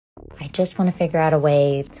I just want to figure out a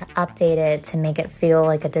way to update it to make it feel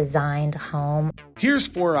like a designed home. Here's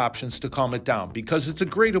 4 options to calm it down because it's a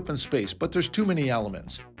great open space, but there's too many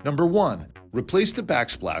elements. Number 1, replace the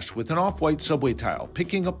backsplash with an off-white subway tile,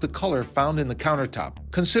 picking up the color found in the countertop.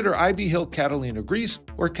 Consider Ivy Hill Catalina Grease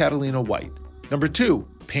or Catalina White. Number 2,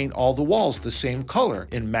 paint all the walls the same color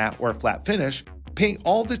in matte or flat finish. Paint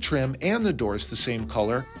all the trim and the doors the same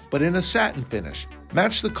color, but in a satin finish.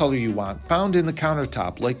 Match the color you want found in the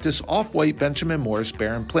countertop, like this off-white Benjamin Morris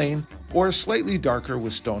Bare and Plain, or slightly darker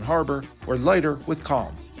with Stone Harbor, or lighter with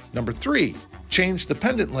Calm. Number 3, change the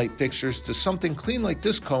pendant light fixtures to something clean like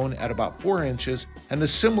this cone at about 4 inches and a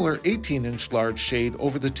similar 18-inch large shade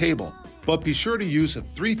over the table. But be sure to use a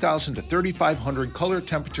 3000 to 3500 color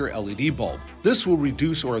temperature LED bulb. This will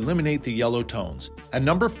reduce or eliminate the yellow tones. And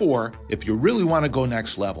number 4, if you really want to go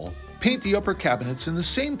next level, paint the upper cabinets in the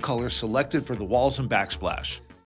same color selected for the walls and backsplash.